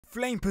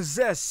Flame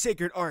possess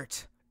sacred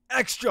art.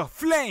 Extra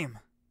flame!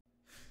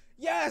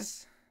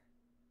 Yes!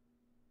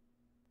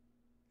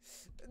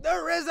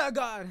 There is a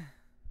God!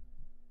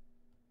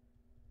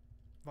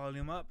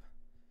 Volume up.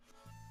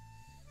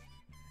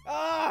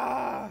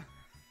 Ah!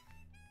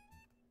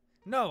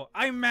 No,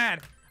 I'm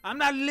mad. I'm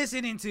not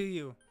listening to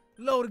you.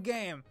 Load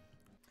game.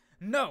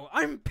 No,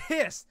 I'm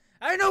pissed.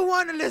 I don't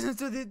want to listen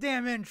to the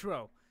damn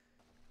intro.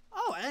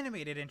 Oh,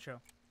 animated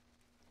intro.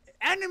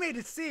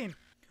 Animated scene.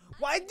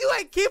 Why do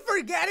I keep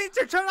forgetting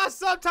to turn on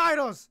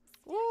subtitles?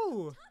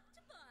 Ooh.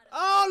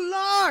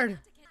 Oh, Lord.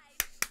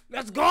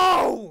 Let's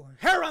go.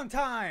 Heron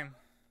time.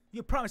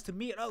 You promised to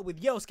meet up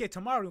with Yosuke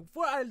tomorrow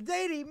for our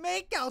daily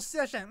makeout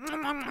session.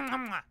 Good morning.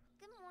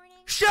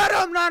 Shut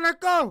up,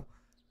 Nanako.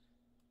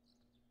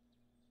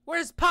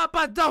 Where's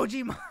Papa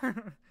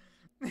Dojima?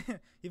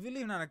 If you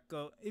leave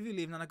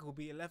Nanako will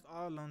be left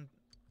all alone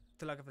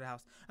to look after the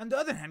house. On the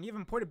other hand, you have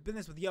important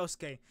business with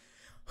Yosuke.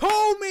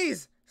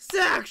 Homies!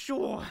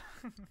 Sexual!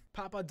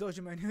 Papa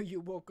Dojima knew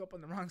you woke up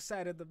on the wrong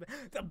side of the bed.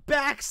 The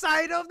back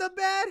side of the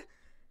bed?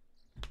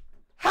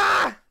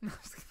 Ha!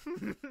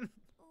 Weren't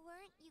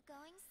you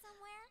going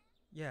somewhere?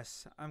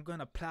 Yes, I'm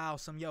gonna plow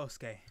some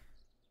Yosuke.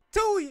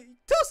 Too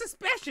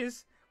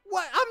suspicious?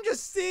 What? I'm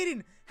just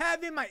sitting,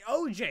 having my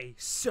OJ,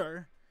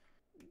 sir.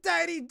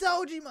 Daddy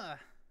Dojima!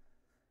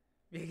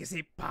 You can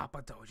see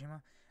Papa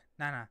Dojima.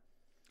 Nah.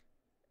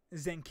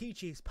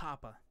 Zenkichi's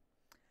Papa.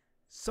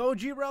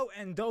 Sojiro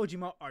and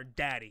Dojima are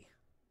daddy.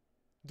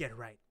 Get it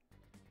right.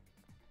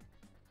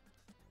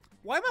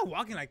 Why am I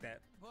walking like that?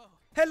 Whoa.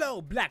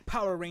 Hello, Black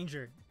Power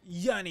Ranger.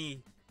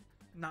 Yanni.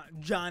 Not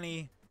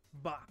Johnny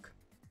Bach.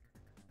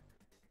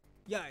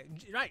 Yeah,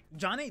 right.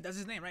 Johnny? That's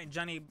his name, right?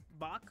 Johnny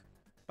Bach?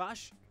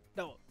 Bosch?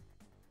 No.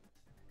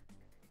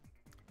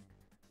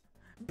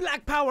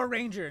 Black Power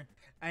Ranger.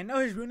 I know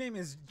his real name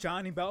is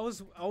Johnny, but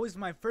always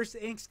my first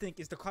instinct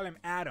is to call him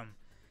Adam,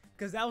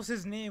 because that was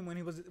his name when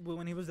he was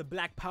the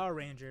Black Power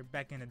Ranger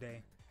back in the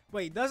day.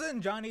 Wait,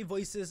 doesn't Johnny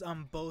voices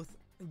both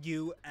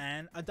you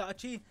and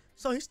Adachi?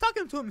 So he's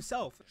talking to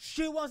himself.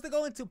 She wants to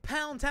go into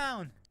Pound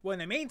Town. Well, in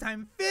the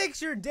meantime,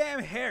 fix your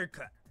damn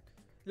haircut.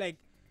 Like,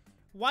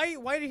 why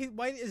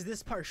is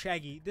this part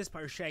shaggy, this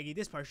part shaggy,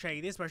 this part shaggy,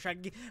 this part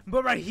shaggy,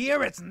 but right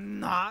here it's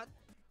not?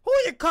 Who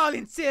are you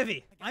calling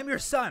Civi? I'm your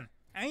son.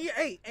 And you,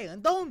 hey,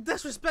 don't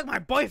disrespect my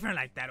boyfriend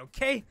like that,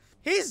 okay?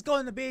 He's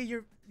going to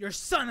be your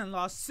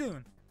son-in-law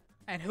soon.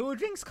 And who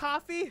drinks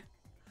coffee?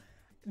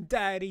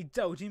 Daddy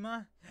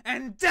Dojima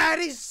and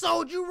Daddy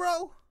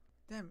Sojiro.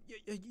 Damn,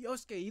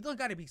 Yosuke, you don't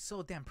gotta be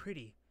so damn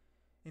pretty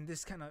in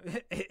this kind of.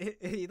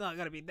 You don't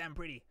gotta be damn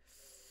pretty.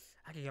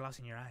 I can get lost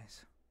in your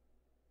eyes.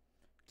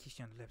 Kiss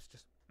you on the lips,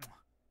 just.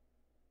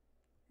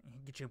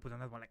 Get you with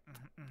another one, like.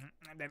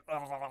 And then.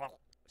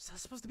 Is that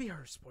supposed to be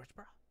her sports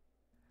bra?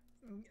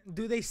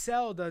 Do they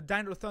sell the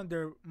Dino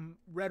Thunder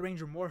Red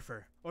Ranger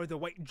Morpher, or the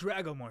White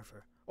Drago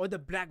Morpher, or the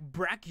Black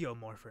Brachio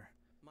Morpher?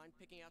 Mind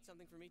picking out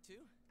something for me too?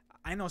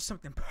 I know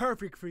something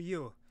perfect for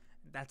you.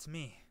 That's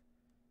me.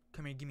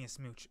 Come here, give me a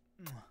smooch.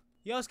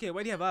 Yosuke,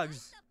 why do you have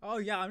Uggs? Oh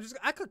yeah,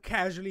 I could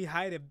casually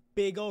hide a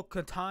big old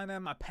katana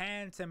in my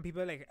pants, and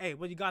people are like, hey,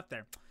 what you got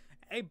there?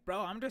 Hey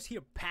bro, I'm just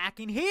here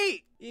packing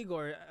heat.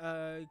 Igor,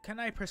 can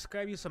I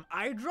prescribe you some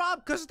eye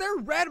drop? Cause they're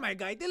red, my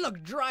guy. They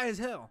look dry as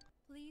hell.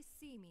 Please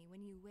see me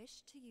when you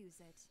wish to use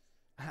it.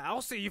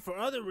 I'll see you for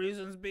other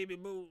reasons, baby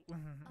boo. Oh.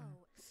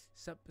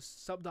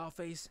 Sup doll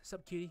face,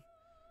 sup cutie.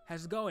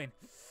 How's it going?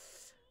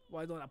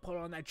 Why don't I pull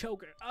on that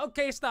choker?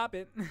 Okay, stop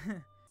it.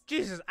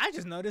 Jesus, I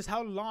just noticed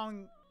how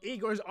long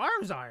Igor's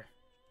arms are.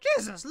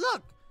 Jesus,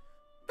 look.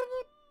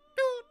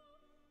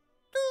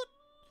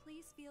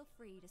 Please feel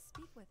free to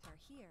speak with her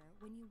here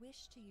when you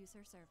wish to use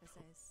her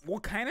services.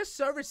 What kind of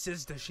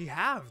services does she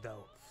have,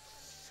 though?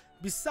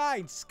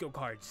 Besides skill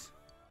cards.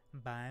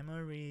 Bye,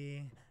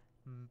 Marie.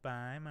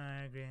 Bye,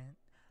 Margaret.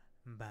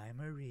 Bye,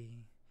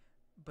 Marie.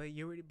 But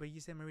you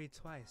said Marie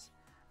twice.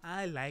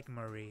 I like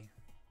Marie.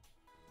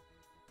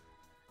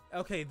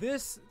 Okay,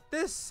 this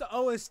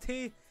OST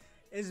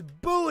is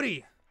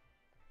booty.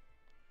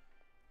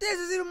 This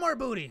is even more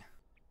booty.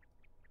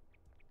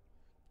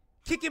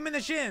 Kick him in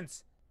the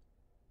shins.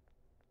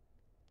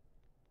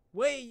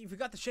 Wait, you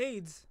forgot the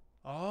shades.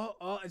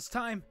 Oh, it's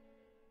time.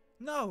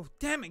 No,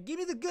 damn it, give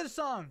me the good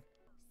song.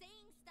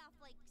 Saying stuff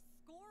like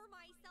score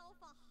myself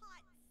a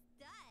hot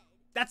stud.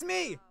 That's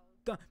me.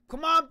 Dun,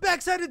 come on,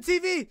 backside of the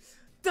TV.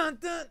 Dun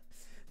dun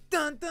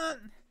dun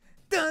dun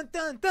dun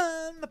dun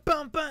dun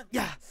bum bum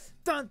yeah.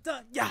 Dun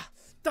dun yeah.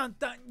 Dun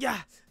dun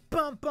yeah.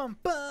 Bum bum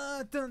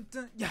bum dun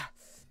dun yeah.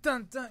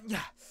 Dun dun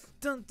yeah.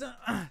 Dun dun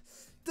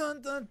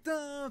dun dun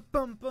dun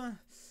bum bum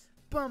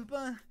bum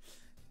bum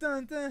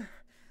dun dun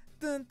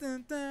dun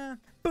dun dun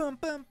bum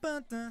bum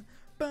bum dun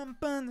bum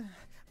bum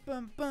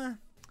bum bum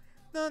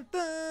dun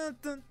dun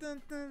dun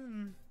dun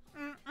dun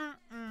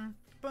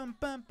bum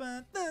bum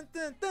bum dun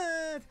dun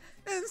dun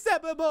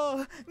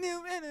inseparable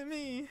new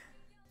enemy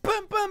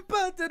bum bum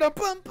bum dun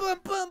bum bum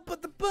bum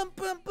but the bum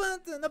bum bum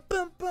dun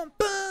bum bum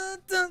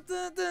bum dun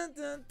dun dun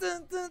dun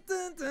dun dun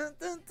dun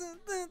dun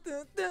dun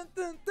dun dun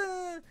dun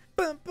dun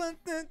bum bum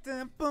dun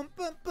dun bum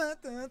bum bum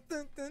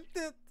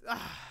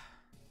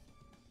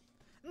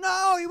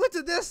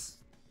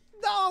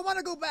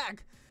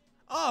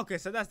Oh, okay,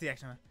 so that's the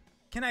action.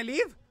 Can I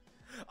leave?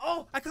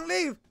 Oh, I can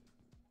leave.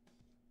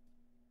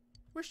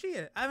 Where's she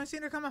at? I haven't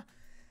seen her come out.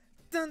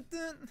 Dun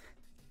dun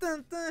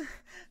dun dun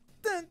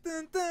dun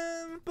dun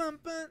dun bum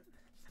bum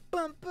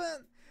bum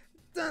bum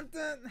dun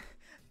dun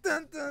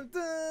dun dun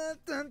dun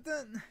dun dun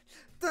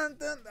dun dun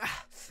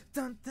dun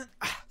dun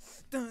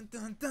dun dun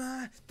dun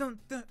dun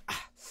dun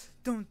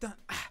dun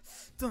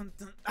dun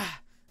dun.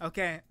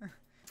 Okay,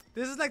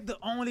 this is like the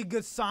only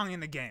good song in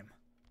the game.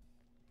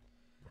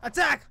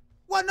 Attack!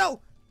 What?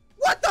 No!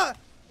 What the?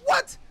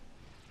 What?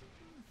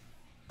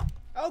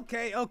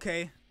 Okay,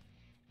 okay.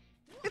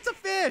 It's a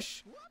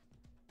fish!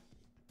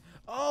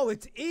 Oh,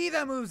 it's E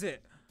that moves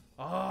it.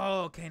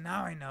 Oh, okay,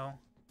 now I know.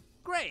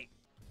 Great.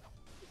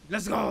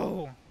 Let's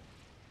go.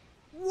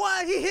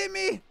 What? He hit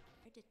me?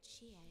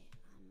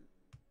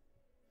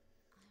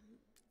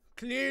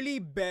 Clearly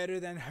better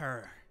than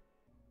her.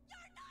 You're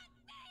not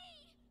me!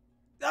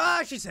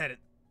 Ah, she said it.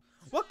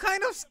 What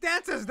kind of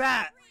stance is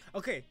that?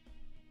 Okay,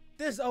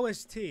 this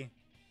OST,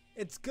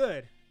 it's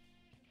good,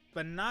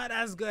 but not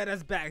as good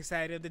as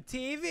Backside of the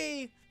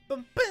TV.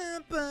 Bum,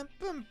 bum, bum,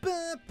 bum,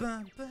 bum,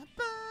 bum, bum,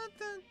 bum,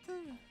 dun,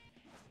 dun.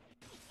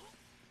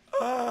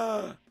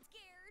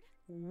 Scared.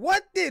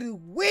 What did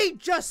we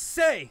just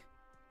say?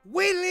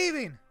 We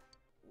leaving.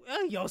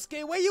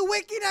 Yosuke, why you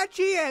winking at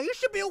Chie? You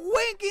should be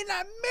winking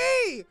at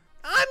me.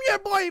 I'm your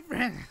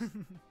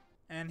boyfriend.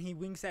 And he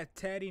winks at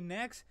Teddy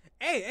next.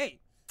 Hey,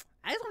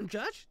 I don't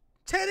judge.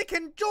 Teddy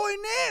can join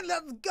in.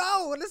 Let's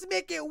go. Let's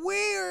make it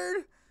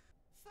weird.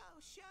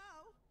 Faux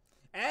show.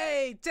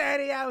 Hey,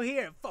 Teddy out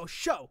here for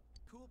show.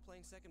 Cool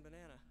playing second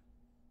banana.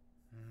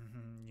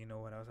 You know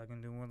what else I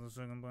can do with the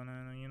second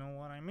banana? You know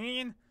what I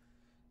mean?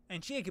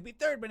 And she could be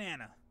third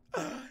banana.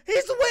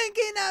 He's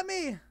winking at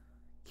me.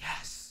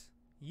 Yes.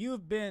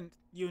 You've been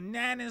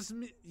unanimous.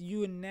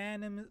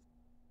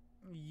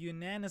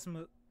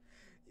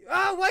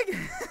 Oh my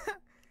God.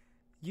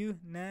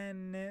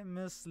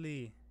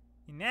 Unanimously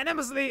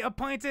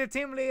appointed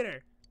team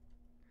leader.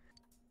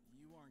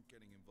 You aren't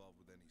getting involved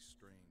with any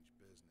strange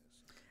business.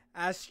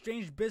 As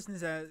strange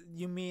business as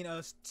you mean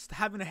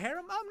having a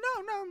harem?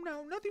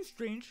 No, nothing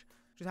strange.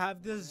 Just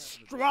have this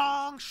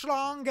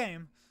strong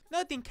game.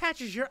 Nothing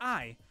catches your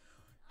eye.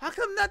 How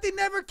come nothing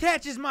ever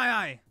catches my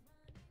eye?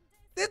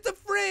 It's a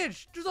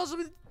fridge.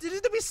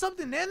 There's to be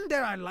something in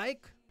there I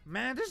like.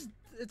 Man,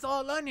 it's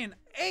all onion.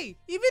 Hey,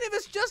 even if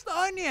it's just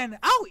onion,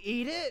 I'll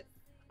eat it.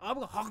 I'll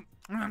go.